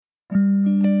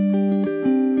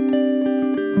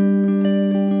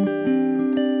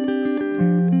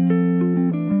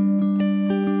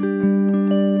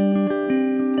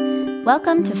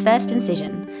Welcome to First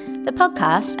Incision, the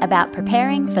podcast about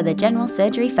preparing for the General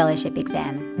Surgery Fellowship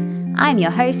exam. I'm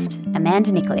your host,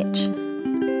 Amanda Nikolic.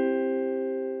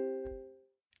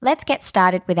 Let's get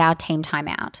started with our team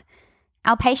timeout.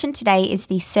 Our patient today is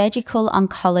the Surgical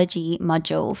Oncology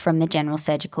module from the General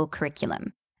Surgical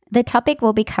curriculum. The topic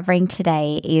we'll be covering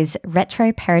today is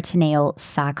retroperitoneal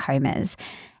sarcomas.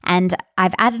 And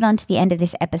I've added on to the end of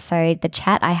this episode the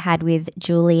chat I had with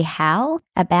Julie Howell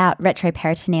about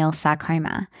retroperitoneal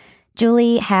sarcoma.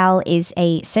 Julie Howell is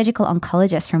a surgical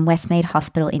oncologist from Westmead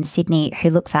Hospital in Sydney who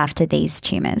looks after these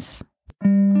tumours.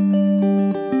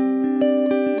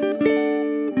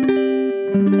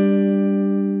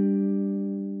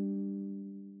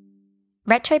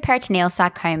 Retroperitoneal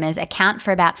sarcomas account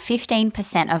for about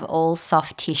 15% of all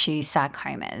soft tissue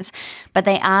sarcomas, but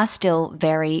they are still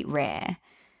very rare.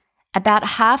 About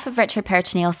half of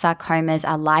retroperitoneal sarcomas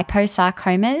are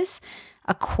liposarcomas,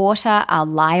 a quarter are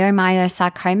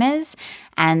leiomyosarcomas,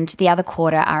 and the other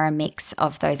quarter are a mix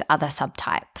of those other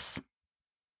subtypes.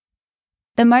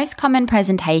 The most common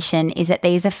presentation is that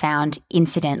these are found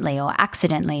incidentally or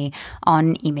accidentally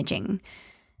on imaging.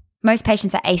 Most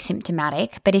patients are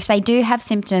asymptomatic, but if they do have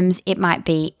symptoms, it might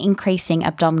be increasing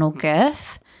abdominal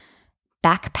girth,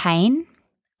 back pain,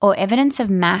 or evidence of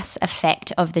mass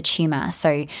effect of the tumour,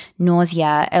 so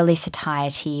nausea, early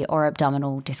satiety, or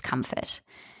abdominal discomfort.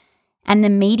 And the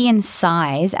median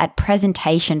size at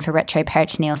presentation for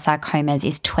retroperitoneal sarcomas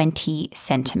is 20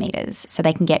 centimetres, so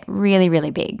they can get really,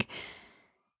 really big.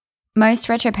 Most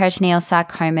retroperitoneal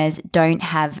sarcomas don't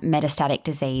have metastatic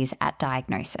disease at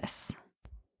diagnosis.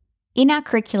 In our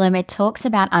curriculum, it talks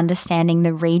about understanding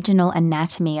the regional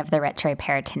anatomy of the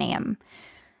retroperitoneum.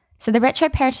 So the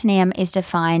retroperitoneum is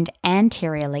defined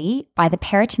anteriorly by the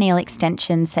peritoneal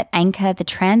extensions that anchor the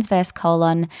transverse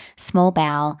colon, small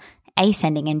bowel,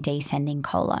 ascending and descending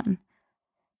colon.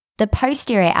 The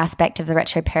posterior aspect of the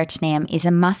retroperitoneum is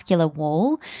a muscular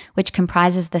wall which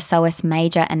comprises the psoas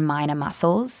major and minor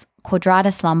muscles,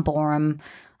 quadratus lumborum,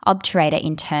 obturator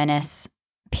internus,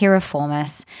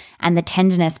 piriformis, and the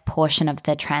tendinous portion of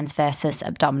the transversus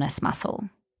abdominis muscle.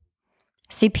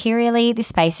 Superiorly, the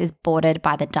space is bordered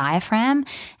by the diaphragm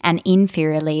and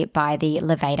inferiorly by the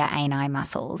levator ani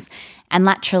muscles, and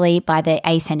laterally by the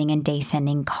ascending and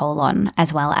descending colon,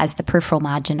 as well as the peripheral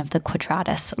margin of the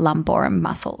quadratus lumborum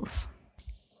muscles.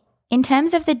 In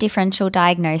terms of the differential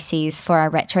diagnoses for a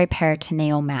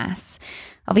retroperitoneal mass,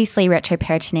 obviously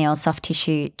retroperitoneal soft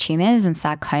tissue tumours and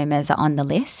sarcomas are on the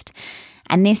list,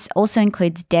 and this also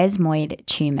includes desmoid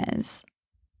tumours.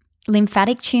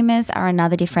 Lymphatic tumours are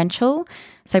another differential,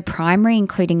 so primary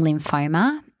including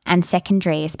lymphoma, and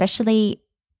secondary, especially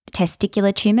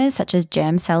testicular tumours such as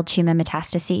germ cell tumour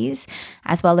metastases,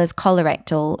 as well as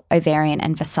colorectal, ovarian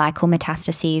and vesical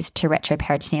metastases to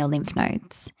retroperitoneal lymph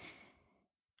nodes.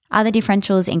 Other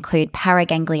differentials include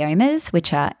paragangliomas,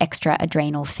 which are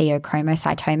extraadrenal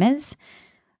pheochromocytomas,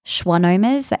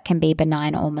 schwannomas that can be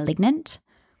benign or malignant,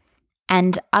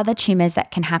 and other tumours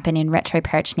that can happen in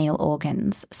retroperitoneal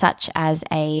organs, such as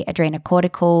a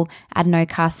adrenocortical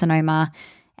adenocarcinoma,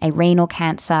 a renal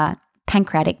cancer,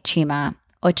 pancreatic tumour,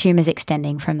 or tumours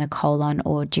extending from the colon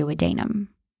or duodenum.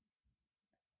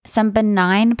 Some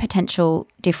benign potential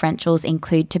differentials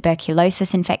include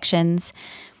tuberculosis infections,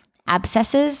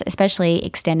 abscesses, especially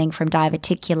extending from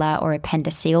diverticular or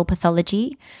appendiceal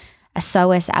pathology, a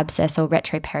psoas abscess or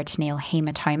retroperitoneal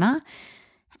hematoma,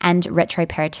 and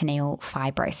retroperitoneal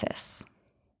fibrosis.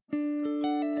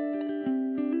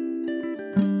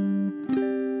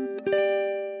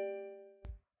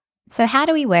 So how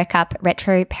do we work up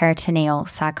retroperitoneal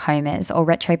sarcomas or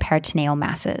retroperitoneal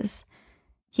masses?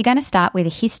 You're going to start with a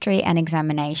history and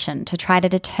examination to try to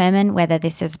determine whether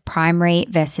this is primary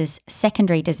versus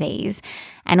secondary disease,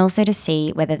 and also to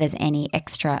see whether there's any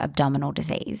extra abdominal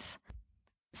disease.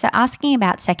 So asking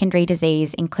about secondary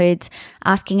disease includes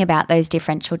asking about those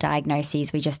differential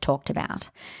diagnoses we just talked about.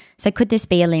 So could this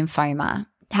be a lymphoma?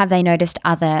 Have they noticed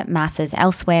other masses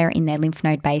elsewhere in their lymph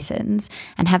node basins?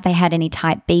 And have they had any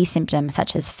type B symptoms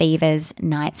such as fevers,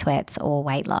 night sweats, or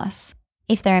weight loss?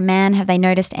 If they're a man, have they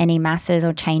noticed any masses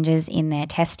or changes in their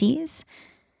testes?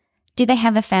 Do they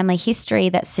have a family history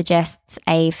that suggests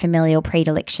a familial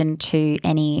predilection to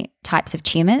any types of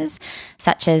tumours,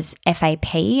 such as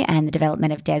FAP and the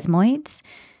development of desmoids,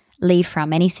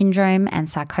 Li-Fraumeni syndrome and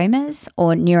sarcomas,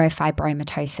 or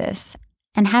neurofibromatosis?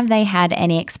 And have they had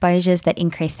any exposures that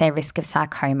increase their risk of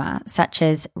sarcoma, such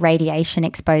as radiation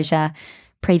exposure,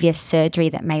 previous surgery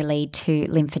that may lead to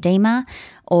lymphedema,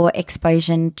 or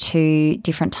exposure to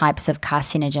different types of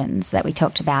carcinogens that we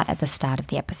talked about at the start of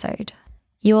the episode?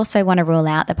 You also want to rule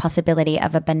out the possibility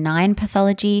of a benign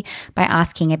pathology by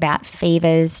asking about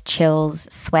fevers, chills,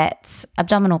 sweats,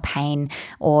 abdominal pain,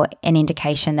 or an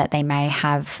indication that they may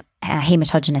have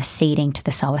hematogenous seeding to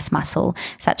the psoas muscle,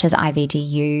 such as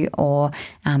IVDU or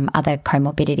other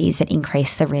comorbidities that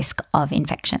increase the risk of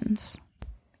infections.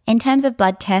 In terms of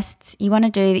blood tests, you want to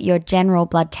do your general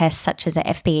blood tests such as a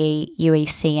FBE,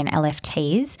 UEC and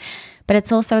LFTs, but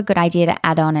it's also a good idea to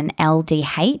add on an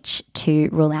LDH to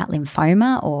rule out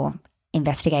lymphoma or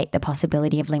investigate the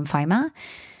possibility of lymphoma,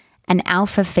 an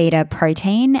alpha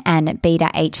fetoprotein and beta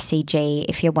HCG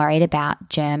if you're worried about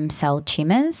germ cell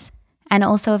tumours, and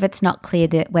also if it's not clear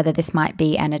whether this might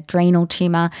be an adrenal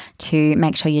tumour, to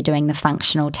make sure you're doing the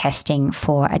functional testing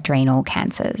for adrenal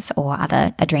cancers or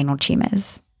other adrenal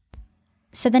tumours.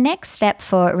 So the next step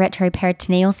for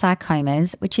retroperitoneal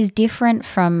sarcomas, which is different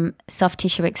from soft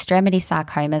tissue extremity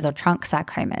sarcomas or trunk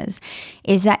sarcomas,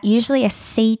 is that usually a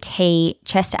CT,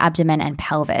 chest, abdomen and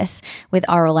pelvis with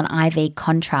oral and IV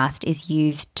contrast is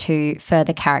used to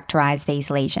further characterise these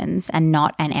lesions and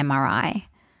not an MRI.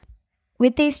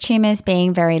 With these tumours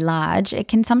being very large, it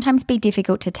can sometimes be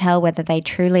difficult to tell whether they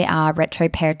truly are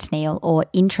retroperitoneal or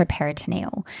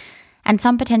intraperitoneal. And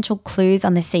some potential clues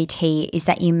on the CT is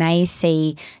that you may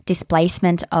see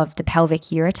displacement of the pelvic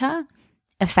ureter,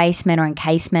 effacement or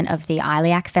encasement of the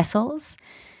iliac vessels,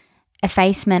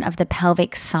 effacement of the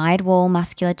pelvic sidewall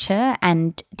musculature,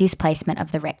 and displacement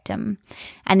of the rectum.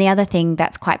 And the other thing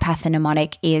that's quite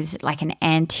pathognomonic is like an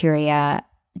anterior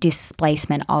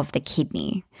displacement of the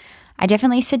kidney. I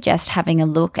definitely suggest having a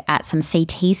look at some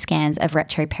CT scans of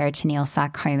retroperitoneal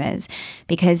sarcomas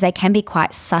because they can be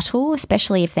quite subtle,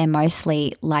 especially if they're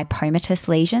mostly lipomatous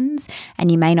lesions,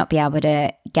 and you may not be able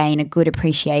to gain a good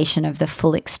appreciation of the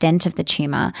full extent of the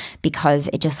tumour because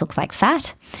it just looks like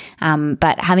fat.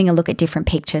 But having a look at different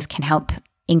pictures can help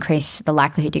increase the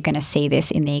likelihood you're going to see this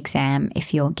in the exam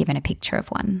if you're given a picture of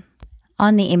one.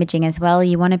 On the imaging as well,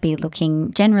 you want to be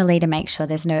looking generally to make sure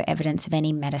there's no evidence of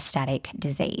any metastatic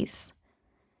disease.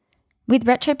 With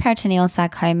retroperitoneal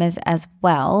sarcomas as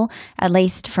well, at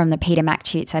least from the Peter Mac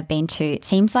tutes I've been to, it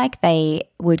seems like they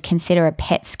would consider a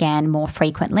PET scan more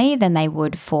frequently than they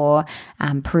would for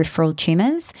peripheral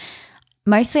tumours.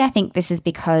 Mostly I think this is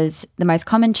because the most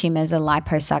common tumours are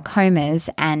liposarcomas,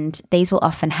 and these will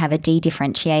often have a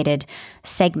dedifferentiated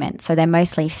segment. So they're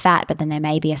mostly fat, but then there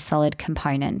may be a solid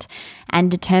component.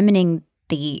 And determining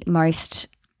the most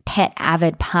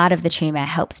PET-avid part of the tumour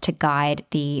helps to guide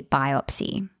the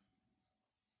biopsy.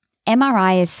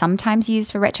 MRI is sometimes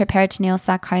used for retroperitoneal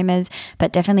sarcomas,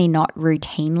 but definitely not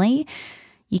routinely.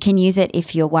 You can use it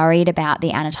if you're worried about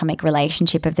the anatomic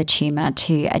relationship of the tumour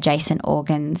to adjacent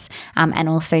organs, and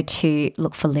also to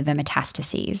look for liver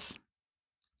metastases.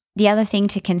 The other thing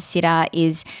to consider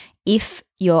is if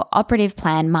your operative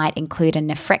plan might include a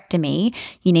nephrectomy,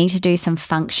 you need to do some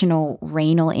functional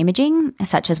renal imaging,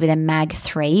 such as with a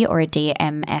MAG3 or a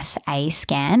DMSA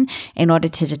scan, in order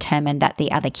to determine that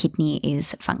the other kidney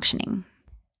is functioning.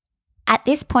 At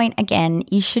this point, again,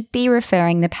 you should be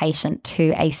referring the patient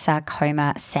to a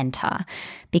sarcoma centre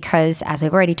because, as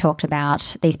we've already talked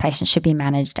about, these patients should be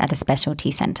managed at a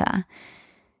specialty centre.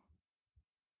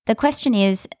 The question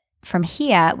is, from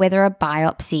here, whether a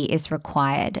biopsy is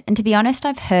required. And to be honest,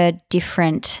 I've heard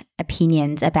different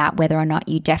opinions about whether or not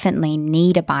you definitely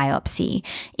need a biopsy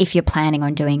if you're planning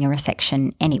on doing a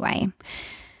resection anyway.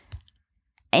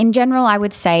 In general, I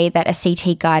would say that a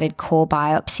CT-guided core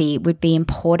biopsy would be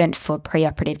important for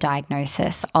preoperative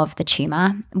diagnosis of the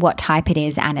tumour, what type it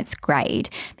is and its grade,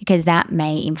 because that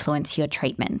may influence your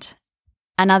treatment.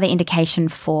 Another indication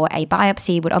for a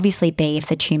biopsy would obviously be if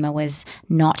the tumour was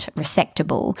not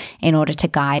resectable in order to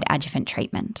guide adjuvant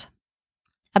treatment.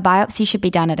 A biopsy should be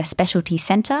done at a specialty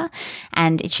centre,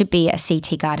 and it should be a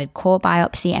CT-guided core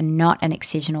biopsy and not an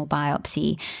excisional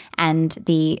biopsy. And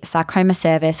the sarcoma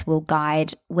service will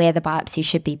guide where the biopsy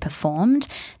should be performed.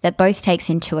 That both takes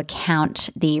into account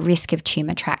the risk of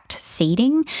tumour tract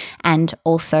seeding and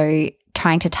also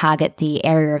trying to target the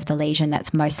area of the lesion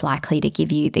that's most likely to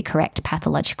give you the correct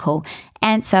pathological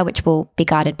answer, which will be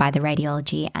guided by the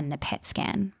radiology and the PET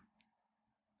scan.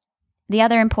 The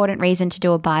other important reason to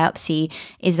do a biopsy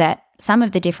is that some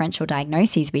of the differential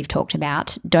diagnoses we've talked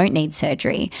about don't need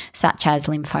surgery, such as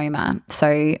lymphoma.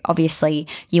 So obviously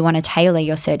you want to tailor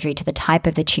your surgery to the type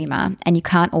of the tumour, and you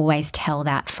can't always tell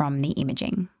that from the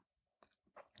imaging.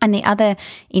 And the other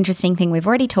interesting thing we've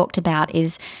already talked about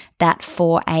is that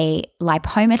for a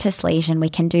lipomatous lesion, we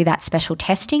can do that special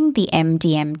testing, the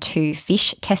MDM2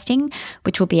 FISH testing,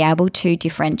 which will be able to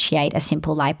differentiate a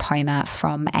simple lipoma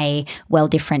from a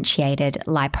well-differentiated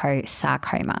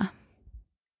liposarcoma.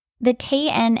 The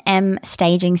TNM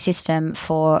staging system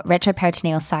for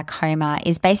retroperitoneal sarcoma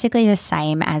is basically the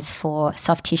same as for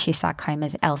soft tissue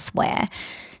sarcomas elsewhere.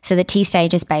 So the T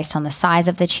stage is based on the size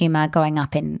of the tumour going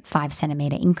up in 5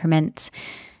 centimetre increments.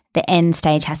 The N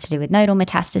stage has to do with nodal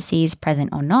metastases, present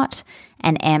or not,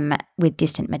 and M with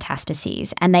distant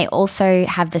metastases. And they also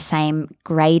have the same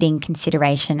grading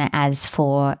consideration as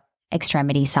for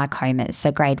extremity sarcomas,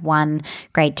 so grade 1,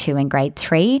 grade 2 and grade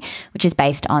 3, which is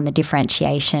based on the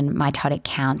differentiation, mitotic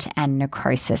count and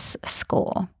necrosis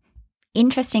score.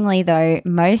 Interestingly though,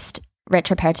 most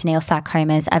retroperitoneal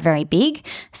sarcomas are very big,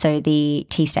 so the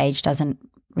T stage doesn't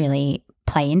really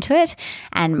play into it,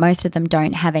 and most of them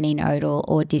don't have any nodal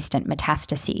or distant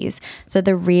metastases. So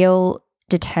the real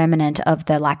determinant of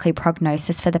the likely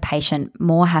prognosis for the patient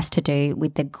more has to do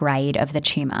with the grade of the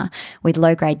tumour, with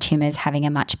low-grade tumours having a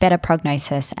much better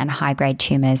prognosis and high-grade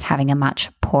tumours having a much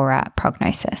poorer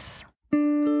prognosis.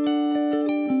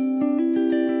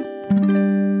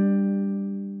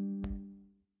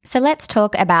 So let's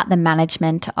talk about the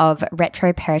management of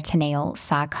retroperitoneal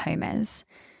sarcomas.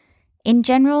 In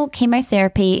general,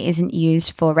 chemotherapy isn't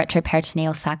used for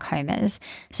retroperitoneal sarcomas,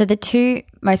 so the two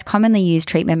most commonly used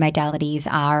treatment modalities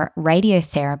are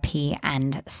radiotherapy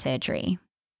and surgery.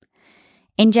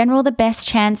 In general, the best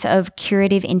chance of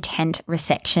curative intent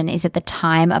resection is at the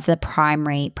time of the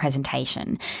primary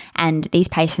presentation, and these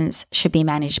patients should be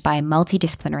managed by a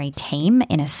multidisciplinary team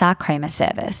in a sarcoma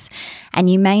service, and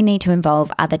you may need to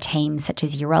involve other teams such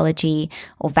as urology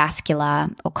or vascular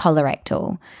or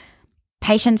colorectal.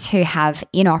 Patients who have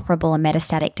inoperable or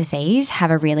metastatic disease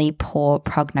have a really poor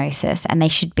prognosis and they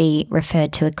should be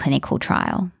referred to a clinical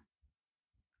trial.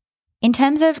 In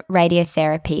terms of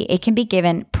radiotherapy, it can be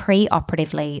given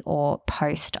pre-operatively or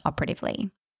post-operatively.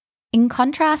 In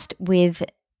contrast with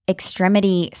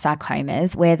extremity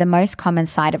sarcomas, where the most common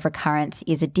site of recurrence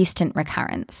is a distant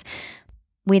recurrence,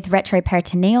 with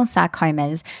retroperitoneal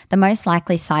sarcomas, the most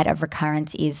likely site of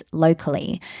recurrence is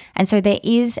locally. And so there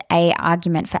is an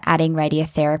argument for adding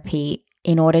radiotherapy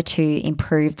in order to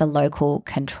improve the local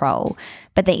control,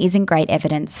 but there isn't great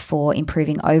evidence for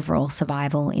improving overall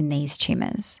survival in these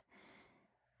tumours.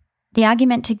 The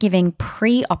argument to giving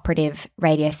pre-operative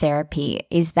radiotherapy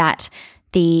is that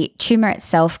the tumour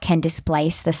itself can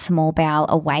displace the small bowel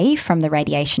away from the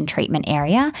radiation treatment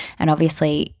area, and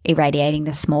obviously irradiating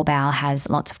the small bowel has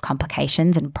lots of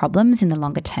complications and problems in the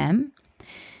longer term.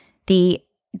 The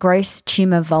gross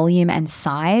tumour volume and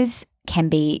size can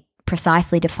be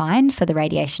precisely defined for the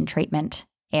radiation treatment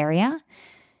area.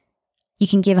 You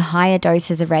can give higher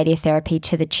doses of radiotherapy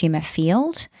to the tumour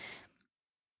field.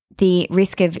 The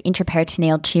risk of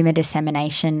intraperitoneal tumour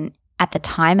dissemination at the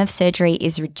time of surgery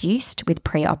is reduced with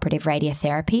preoperative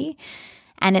radiotherapy,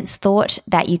 and it's thought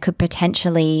that you could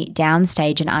potentially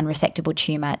downstage an unresectable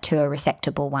tumour to a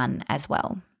resectable one as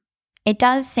well. It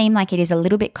does seem like it is a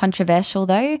little bit controversial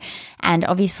though, and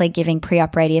obviously giving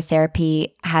pre-op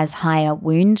radiotherapy has higher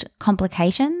wound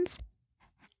complications.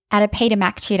 At a Peter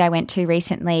Mac I went to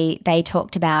recently, they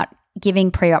talked about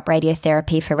giving pre-op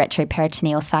radiotherapy for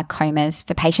retroperitoneal sarcomas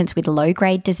for patients with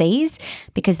low-grade disease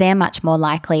because they're much more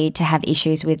likely to have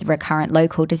issues with recurrent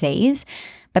local disease,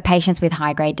 but patients with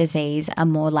high-grade disease are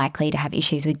more likely to have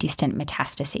issues with distant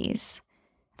metastases.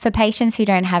 For patients who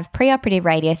don't have preoperative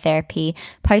radiotherapy,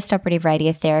 postoperative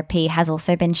radiotherapy has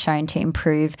also been shown to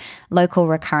improve local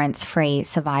recurrence-free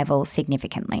survival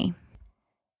significantly.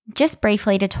 Just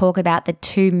briefly to talk about the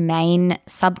two main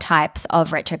subtypes of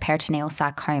retroperitoneal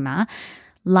sarcoma,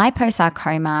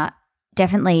 liposarcoma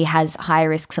definitely has higher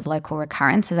risks of local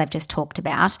recurrence, as I've just talked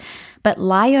about, but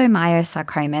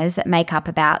leiomyosarcomas that make up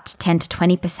about 10 to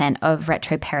 20% of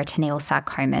retroperitoneal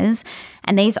sarcomas,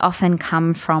 and these often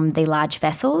come from the large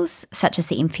vessels, such as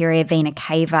the inferior vena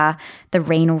cava, the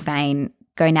renal vein,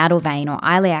 gonadal vein or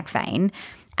iliac vein,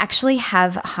 actually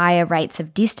have higher rates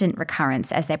of distant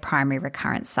recurrence as their primary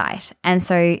recurrence site. And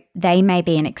so they may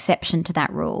be an exception to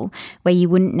that rule where you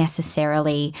wouldn't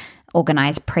necessarily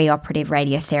organise preoperative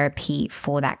radiotherapy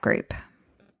for that group.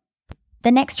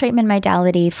 The next treatment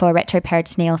modality for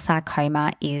retroperitoneal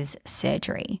sarcoma is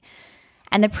surgery.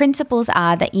 And the principles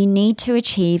are that you need to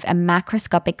achieve a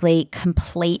macroscopically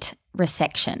complete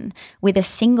resection with a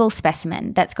single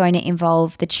specimen that's going to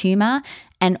involve the tumour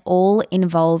and all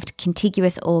involved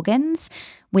contiguous organs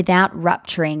without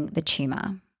rupturing the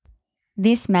tumour.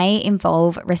 This may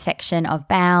involve resection of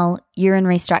bowel,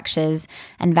 urinary structures,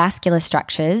 and vascular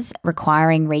structures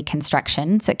requiring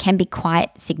reconstruction, so it can be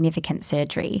quite significant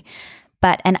surgery.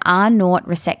 But an R0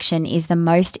 resection is the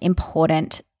most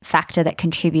important factor that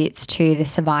contributes to the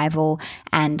survival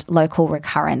and local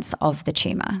recurrence of the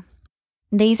tumour.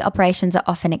 These operations are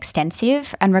often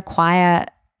extensive and require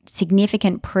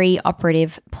significant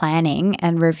pre-operative planning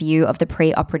and review of the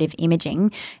pre-operative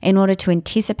imaging in order to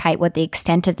anticipate what the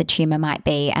extent of the tumour might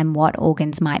be and what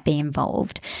organs might be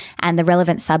involved. And the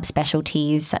relevant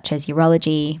subspecialties such as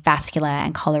urology, vascular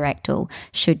and colorectal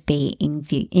should be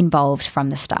involved from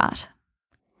the start.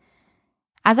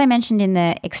 As I mentioned in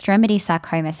the extremity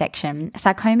sarcoma section,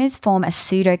 sarcomas form a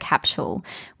pseudocapsule,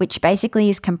 which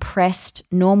basically is compressed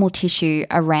normal tissue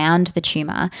around the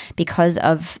tumour because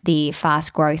of the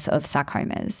fast growth of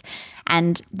sarcomas.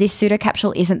 And this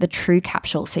pseudocapsule isn't the true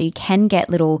capsule, so you can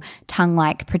get little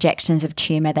tongue-like projections of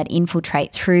tumour that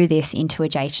infiltrate through this into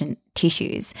adjacent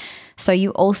tissues. So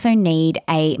you also need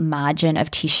a margin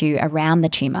of tissue around the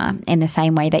tumour in the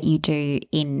same way that you do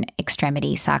in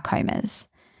extremity sarcomas.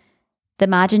 The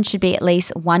margin should be at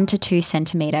least 1 to 2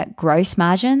 centimetre gross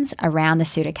margins around the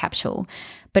pseudocapsule,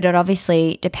 but it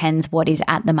obviously depends what is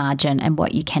at the margin and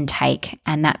what you can take,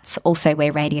 and that's also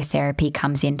where radiotherapy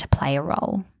comes in to play a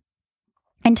role.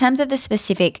 In terms of the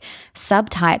specific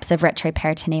subtypes of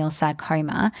retroperitoneal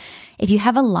sarcoma, if you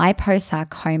have a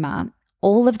liposarcoma,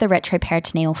 all of the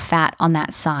retroperitoneal fat on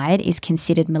that side is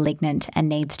considered malignant and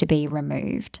needs to be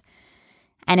removed.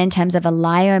 And in terms of a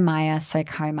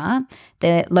leiomyosarcoma,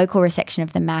 the local resection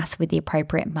of the mass with the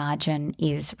appropriate margin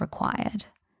is required.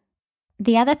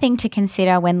 The other thing to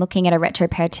consider when looking at a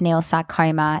retroperitoneal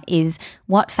sarcoma is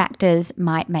what factors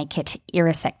might make it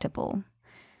irresectable.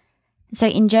 So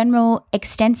in general,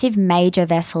 extensive major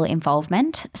vessel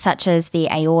involvement, such as the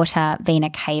aorta, vena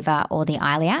cava or the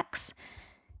iliacs,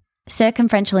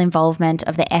 circumferential involvement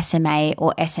of the SMA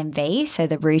or SMV, so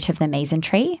the root of the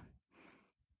mesentery,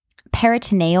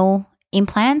 peritoneal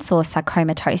implants or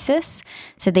sarcomatosis,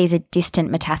 so these are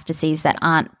distant metastases that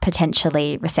aren't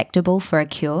potentially resectable for a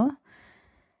cure.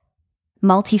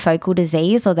 Multifocal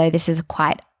disease, although this is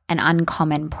quite an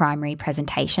uncommon primary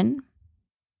presentation.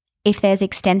 If there's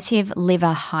extensive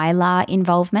liver hilar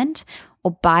involvement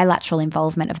or bilateral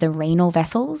involvement of the renal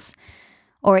vessels,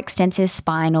 or extensive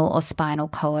spinal or spinal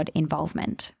cord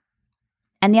involvement.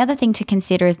 And the other thing to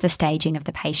consider is the staging of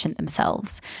the patient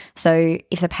themselves. So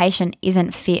if the patient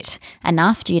isn't fit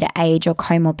enough due to age or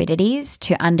comorbidities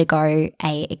to undergo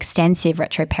a extensive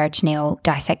retroperitoneal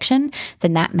dissection,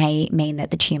 then that may mean that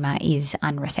the tumour is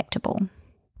unresectable.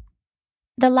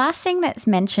 The last thing that's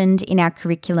mentioned in our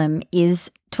curriculum is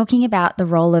talking about the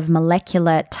role of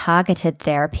molecular targeted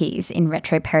therapies in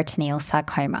retroperitoneal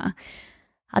sarcoma.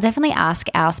 I'll definitely ask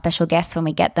our special guests when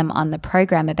we get them on the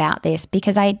program about this,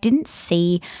 because I didn't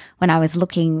see when I was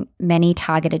looking many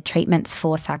targeted treatments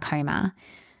for sarcoma.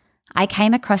 I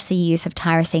came across the use of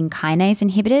tyrosine kinase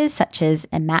inhibitors such as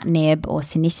imatinib or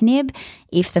sunitinib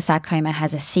if the sarcoma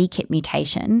has a c-KIT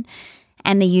mutation,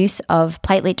 and the use of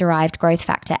platelet-derived growth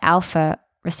factor alpha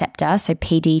receptor, so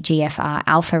PDGFR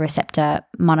alpha receptor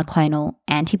monoclonal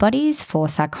antibodies for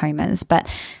sarcomas. But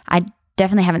I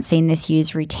definitely haven't seen this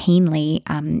used routinely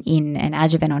in an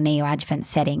adjuvant or neoadjuvant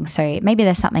setting. So maybe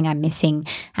there's something I'm missing,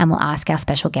 and we'll ask our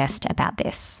special guest about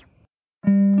this.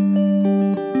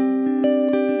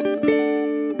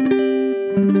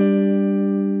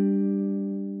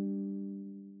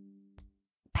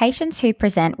 Patients who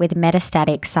present with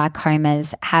metastatic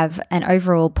sarcomas have an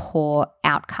overall poor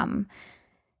outcome.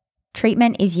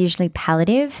 Treatment is usually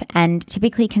palliative and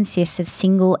typically consists of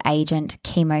single-agent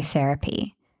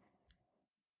chemotherapy.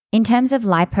 In terms of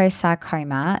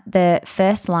liposarcoma, the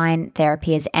first-line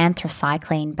therapy is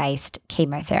anthracycline-based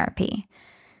chemotherapy.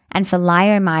 And for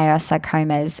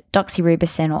leiomyosarcomas,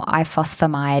 doxorubicin or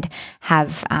ifosfamide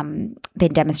have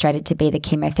been demonstrated to be the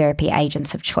chemotherapy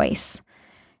agents of choice.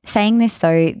 Saying this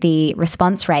though, the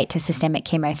response rate to systemic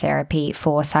chemotherapy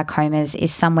for sarcomas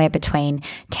is somewhere between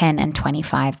 10 and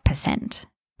 25%.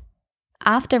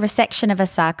 After resection of a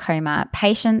sarcoma,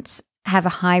 patients have a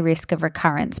high risk of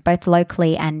recurrence, both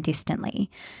locally and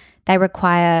distantly. They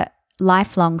require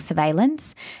lifelong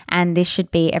surveillance, and this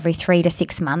should be every 3 to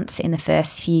 6 months in the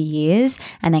first few years,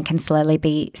 and then can slowly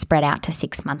be spread out to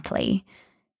 6 monthly.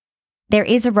 There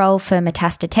is a role for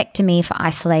metastatectomy for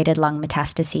isolated lung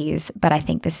metastases, but I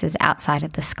think this is outside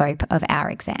of the scope of our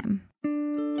exam.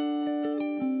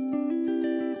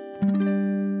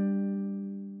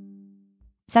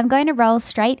 So I'm going to roll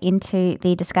straight into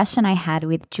the discussion I had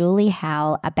with Julie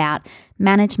Howell about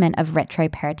management of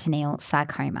retroperitoneal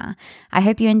sarcoma. I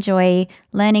hope you enjoy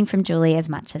learning from Julie as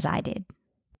much as I did.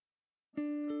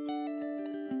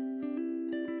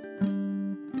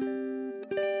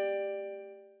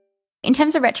 In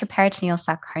terms of retroperitoneal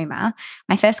sarcoma,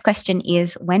 my first question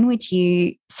is, when would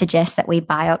you suggest that we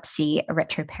biopsy a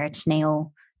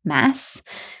retroperitoneal mass?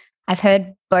 I've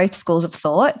heard both schools of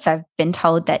thought. So I've been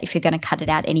told that if you're going to cut it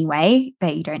out anyway,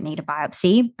 that you don't need a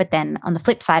biopsy. But then on the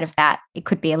flip side of that, it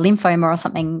could be a lymphoma or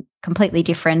something completely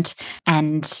different.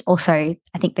 And also,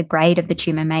 I think the grade of the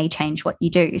tumor may change what you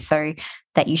do, so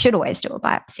that you should always do a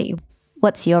biopsy.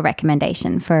 What's your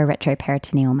recommendation for a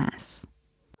retroperitoneal mass?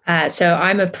 So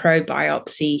I'm a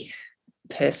pro-biopsy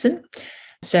person.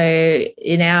 So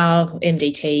in our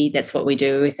MDT, that's what we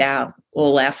do with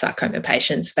all our sarcoma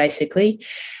patients, basically.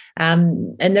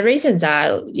 And the reasons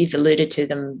are, you've alluded to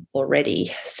them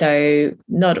already. So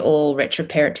not all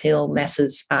retroperitoneal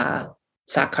masses are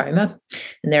sarcoma,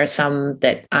 and there are some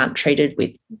that aren't treated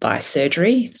by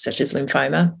surgery, such as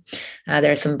lymphoma.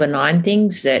 There are some benign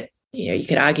things that you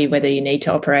could argue whether you need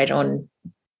to operate on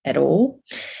at all.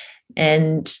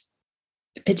 And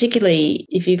particularly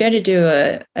if you're going to do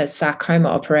a sarcoma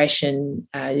operation,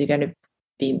 you're going to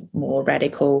be more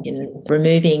radical in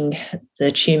removing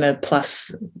the tumour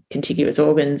plus contiguous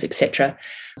organs, etc.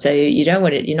 So you're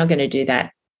not going to do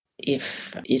that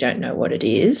if you don't know what it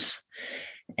is.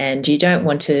 And you don't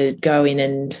want to go in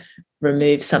and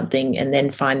remove something and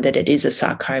then find that it is a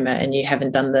sarcoma and you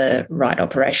haven't done the right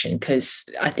operation. Because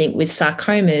I think with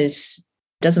sarcomas,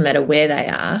 it doesn't matter where they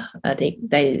are, I think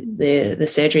the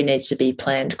surgery needs to be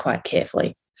planned quite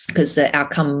carefully, because the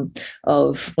outcome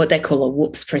of what they call a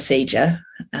whoops procedure,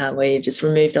 where you've just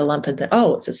removed a lump and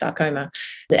it's a sarcoma,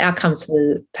 the outcomes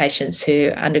for patients who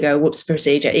undergo a whoops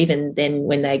procedure, even then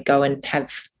when they go and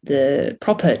have the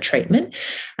proper treatment,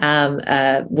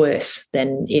 are worse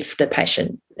than if the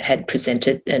patient had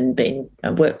presented and been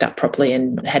worked up properly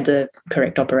and had the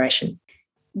correct operation.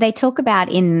 They talk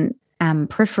about in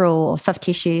peripheral or soft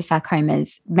tissue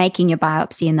sarcomas, making your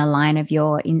biopsy in the line of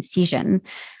your incision.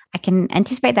 I can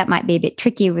anticipate that might be a bit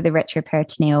tricky with a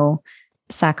retroperitoneal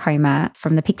sarcoma.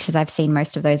 From the pictures I've seen,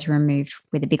 most of those are removed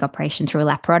with a big operation through a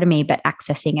laparotomy, but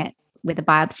accessing it with a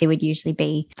biopsy would usually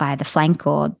be via the flank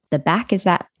or the back. Is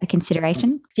that a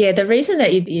consideration? Yeah, the reason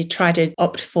that you try to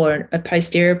opt for a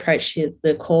posterior approach to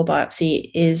the core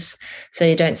biopsy is so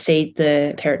you don't seed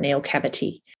the peritoneal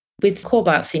cavity. With core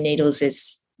biopsy needles,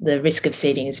 the risk of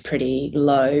seeding is pretty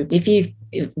low if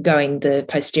you're going the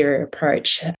posterior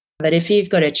approach. But if you've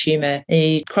got a tumour and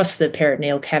you cross the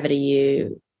peritoneal cavity,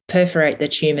 you perforate the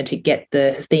tumour to get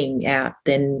the thing out,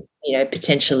 then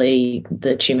potentially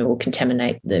the tumour will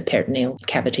contaminate the peritoneal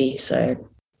cavity.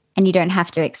 And you don't have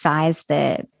to excise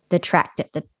the tract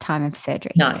at the time of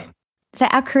surgery? No. So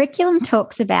our curriculum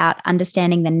talks about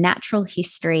understanding the natural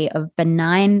history of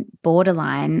benign,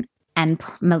 borderline and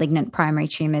malignant primary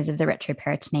tumours of the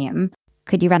retroperitoneum.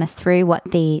 Could you run us through what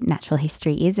the natural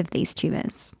history is of these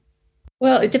tumours?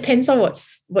 Well, it depends on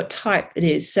what type it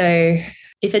is. So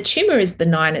if a tumour is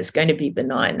benign, it's going to be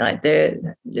benign. Like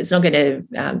it's not going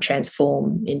to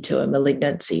transform into a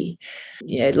malignancy.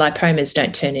 Lipomas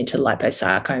don't turn into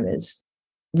liposarcomas.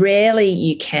 Rarely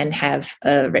you can have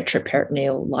a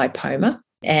retroperitoneal lipoma,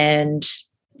 and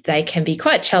they can be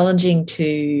quite challenging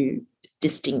to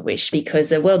distinguish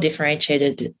because a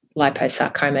well-differentiated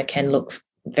liposarcoma can look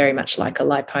very much like a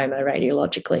lipoma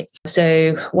radiologically.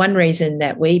 So one reason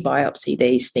that we biopsy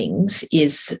these things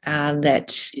is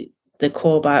that the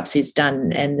core biopsy is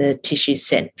done and the tissue is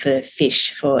sent for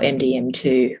FISH for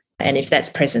MDM2. And if that's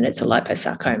present, it's a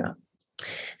liposarcoma.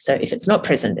 So if it's not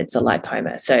present, it's a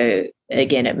lipoma. So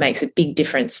again, it makes a big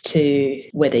difference to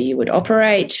whether you would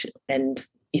operate, and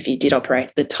if you did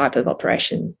operate, the type of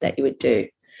operation that you would do.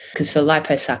 Because for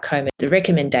liposarcoma, the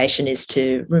recommendation is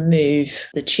to remove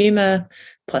the tumour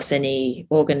plus any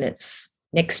organ it's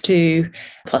next to,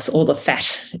 plus all the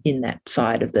fat in that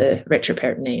side of the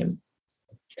retroperitoneum.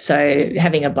 So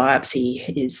having a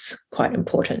biopsy is quite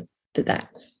important for that.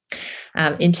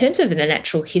 In terms of the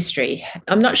natural history,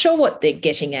 I'm not sure what they're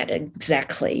getting at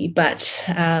exactly, but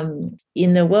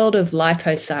in the world of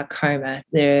liposarcoma,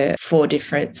 there are 4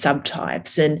 different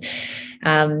subtypes,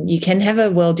 and you can have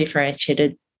a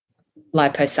well-differentiated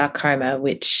liposarcoma,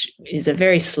 which is a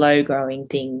very slow-growing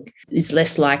thing, is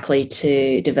less likely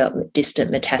to develop distant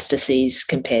metastases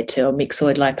compared to a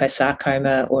myxoid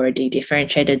liposarcoma or a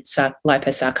dedifferentiated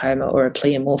liposarcoma or a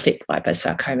pleomorphic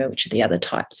liposarcoma, which are the other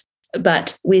types.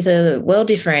 But with a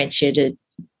well-differentiated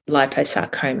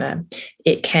liposarcoma,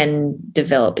 it can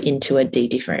develop into a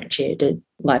dedifferentiated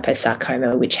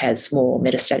liposarcoma, which has more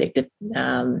metastatic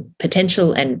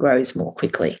potential and grows more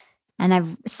quickly. And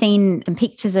I've seen some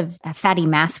pictures of a fatty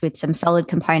mass with some solid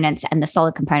components, and the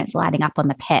solid components lighting up on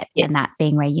the PET, yes. And that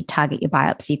being where you target your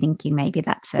biopsy, thinking maybe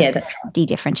that's a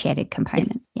dedifferentiated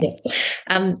component. Yeah.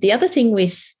 The other thing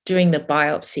with doing the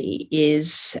biopsy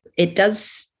is it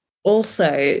does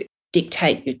also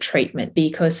dictate your treatment,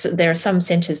 because there are some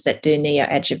centres that do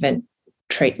neoadjuvant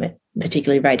treatment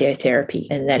particularly radiotherapy,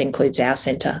 and that includes our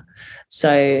centre.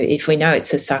 So if we know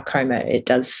it's a sarcoma, it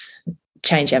does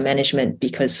change our management,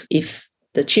 because if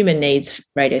the tumour needs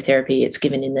radiotherapy, it's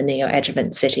given in the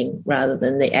neoadjuvant setting rather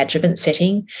than the adjuvant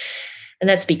setting. And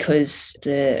that's because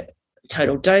the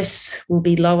total dose will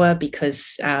be lower,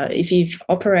 because if you've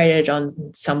operated on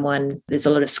someone, there's a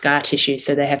lot of scar tissue,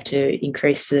 so they have to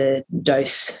increase the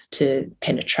dose to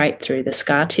penetrate through the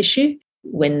scar tissue.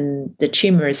 When the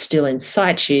tumour is still in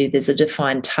situ, there's a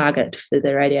defined target for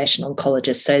the radiation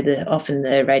oncologist, so often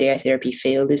the radiotherapy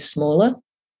field is smaller.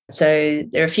 So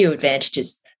there are a few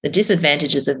advantages. The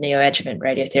disadvantages of neoadjuvant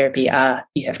radiotherapy are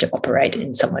you have to operate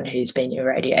in someone who's been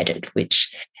irradiated,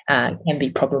 which can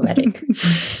be problematic.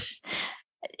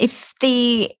 If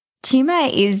the tumour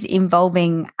is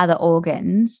involving other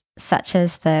organs, such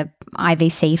as the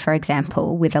IVC, for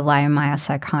example, with a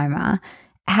leiomyosarcoma,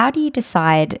 how do you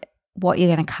decide what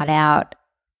you're going to cut out?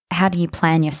 How do you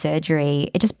plan your surgery?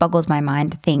 It just boggles my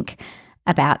mind to think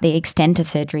about the extent of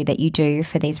surgery that you do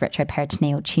for these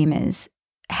retroperitoneal tumours.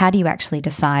 How do you actually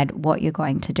decide what you're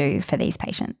going to do for these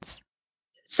patients?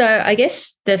 So I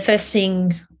guess the first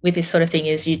thing with this sort of thing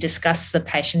is you discuss the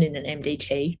patient in an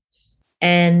MDT.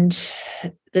 And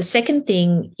the second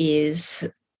thing is,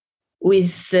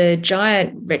 with the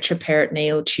giant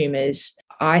retroperitoneal tumours,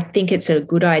 I think it's a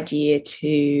good idea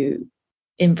to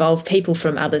involve people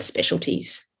from other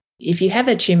specialties. If you have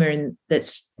a tumour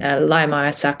that's a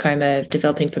leiomyosarcoma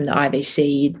developing from the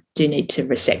IVC, you do need to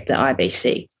resect the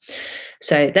IVC.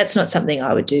 So that's not something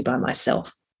I would do by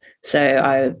myself. So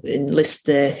I enlist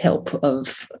the help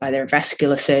of either a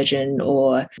vascular surgeon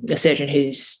or a surgeon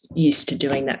who's used to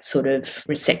doing that sort of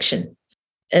resection.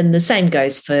 And the same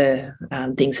goes for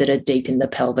things that are deep in the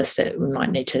pelvis that we might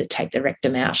need to take the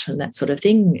rectum out and that sort of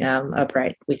thing,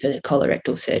 operate with a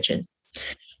colorectal surgeon.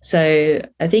 So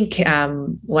I think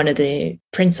one of the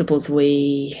principles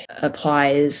we apply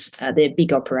is they're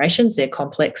big operations, they're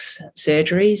complex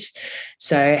surgeries.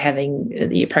 So having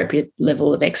the appropriate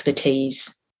level of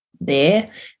expertise there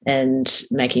and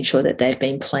making sure that they've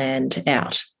been planned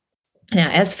out. Now,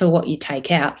 as for what you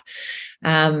take out,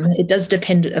 it does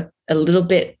depend a little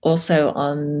bit also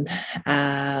on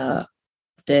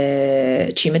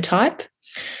the tumour type.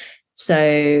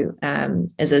 So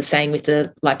as I was saying, with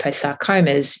the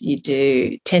liposarcomas, you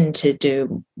do tend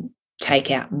to take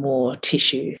out more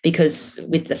tissue, because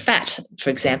with the fat,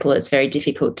 for example, it's very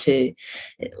difficult to,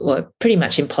 or pretty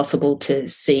much impossible to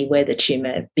see where the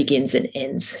tumour begins and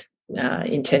ends.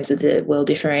 In terms of the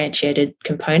well-differentiated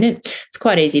component, it's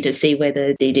quite easy to see where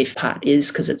the D-diff part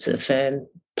is, because it's a firm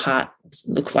part, it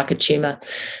looks like a tumour,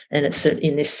 and it's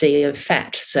in this sea of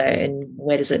fat. So, and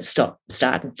where does it start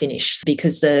and finish?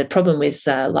 Because the problem with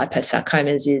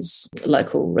liposarcomas is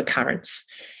local recurrence.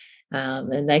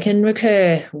 And they can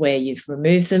recur where you've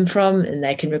removed them from, and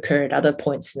they can recur at other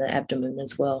points in the abdomen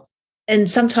as well. And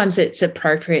sometimes it's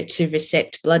appropriate to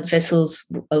resect blood vessels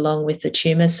along with the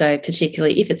tumour. So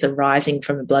particularly if it's arising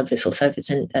from a blood vessel, so if it's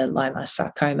a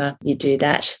leiomyosarcoma, you do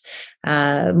that.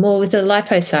 More with the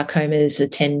liposarcomas, they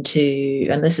tend to,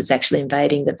 unless it's actually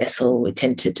invading the vessel, we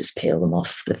tend to just peel them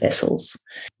off the vessels.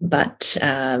 But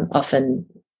often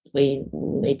we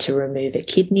need to remove a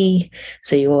kidney.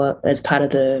 So as part of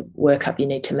the workup, you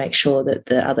need to make sure that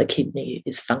the other kidney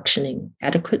is functioning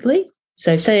adequately.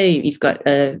 So say you've got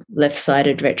a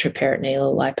left-sided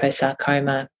retroperitoneal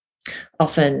liposarcoma,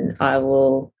 often I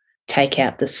will take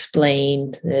out the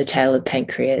spleen, the tail of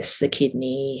pancreas, the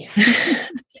kidney,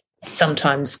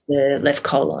 sometimes the left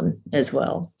colon as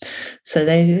well. So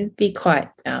they be quite,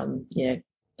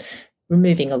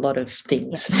 removing a lot of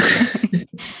things. Yeah.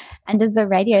 And does the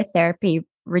radiotherapy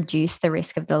reduce the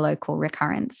risk of the local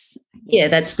recurrence? Yeah,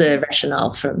 that's the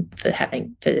rationale for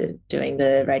doing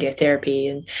the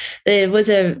radiotherapy. And there was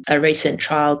a recent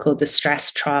trial called the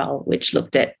STRASS trial, which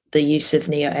looked at the use of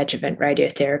neoadjuvant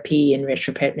radiotherapy in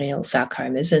retroperitoneal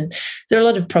sarcomas. And there are a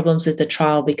lot of problems with the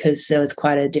trial because there was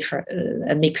quite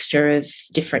a mixture of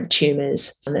different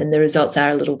tumours, and the results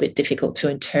are a little bit difficult to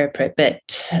interpret.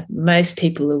 But most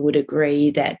people would agree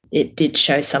that it did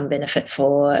show some benefit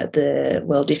for the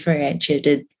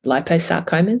well-differentiated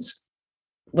liposarcomas.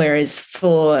 Whereas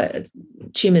for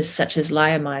tumours such as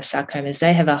leiomyosarcomas,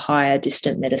 they have a higher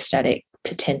distant metastatic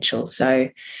potential. So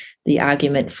the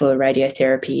argument for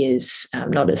radiotherapy is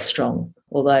not as strong,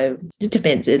 although it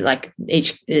depends.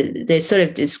 They're sort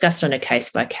of discussed on a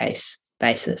case-by-case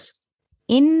basis.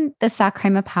 In the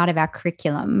sarcoma part of our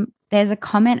curriculum, there's a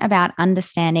comment about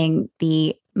understanding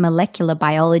the molecular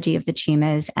biology of the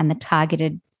tumours and the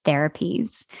targeted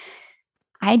therapies.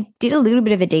 I did a little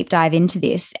bit of a deep dive into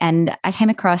this and I came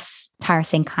across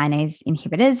tyrosine kinase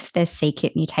inhibitors for their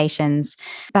c-KIT mutations,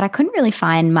 but I couldn't really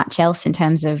find much else in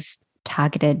terms of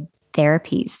targeted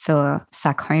therapies for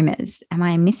sarcomas. Am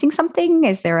I missing something?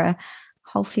 Is there a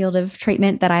whole field of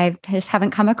treatment that I just haven't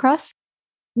come across?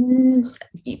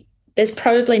 There's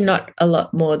probably not a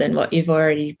lot more than what you've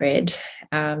already read.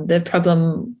 The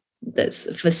problem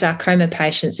that's for sarcoma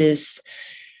patients is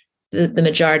the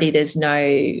majority, there's no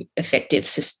really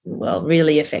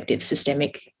effective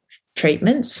systemic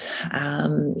treatments.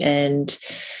 And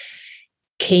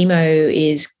chemo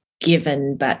is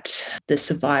given, but the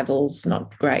survival's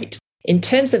not great. In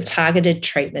terms of targeted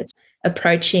treatments,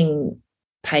 approaching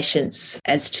patients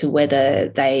as to whether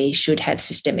they should have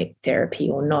systemic therapy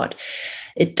or not,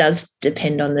 it does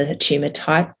depend on the tumour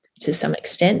type to some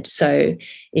extent. So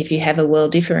if you have a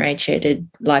well-differentiated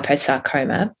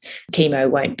liposarcoma, chemo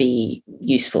won't be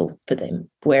useful for them.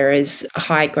 Whereas a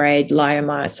high-grade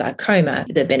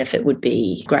leiomyosarcoma, the benefit would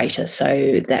be greater.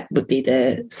 So that would be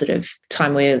the sort of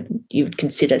time where you would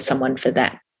consider someone for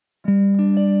that.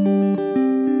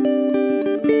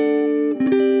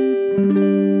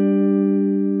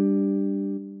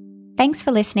 Thanks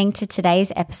for listening to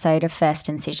today's episode of First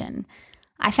Incision.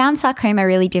 I found sarcoma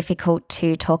really difficult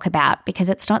to talk about because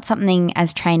it's not something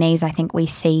as trainees I think we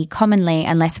see commonly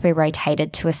unless we're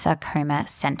rotated to a sarcoma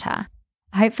centre.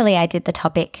 Hopefully I did the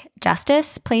topic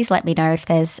justice. Please let me know if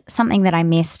there's something that I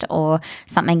missed or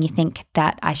something you think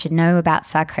that I should know about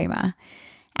sarcoma.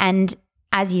 And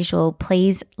as usual,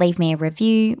 please leave me a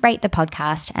review, rate the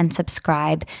podcast and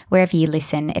subscribe wherever you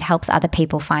listen. It helps other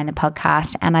people find the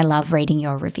podcast and I love reading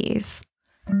your reviews.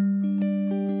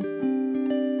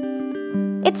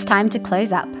 It's time to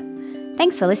close up.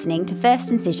 Thanks for listening to First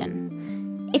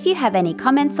Incision. If you have any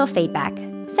comments or feedback,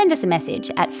 send us a message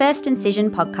at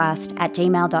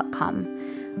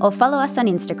firstincisionpodcast@gmail.com or follow us on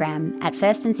Instagram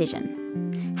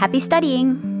 @firstincision. Happy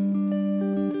studying!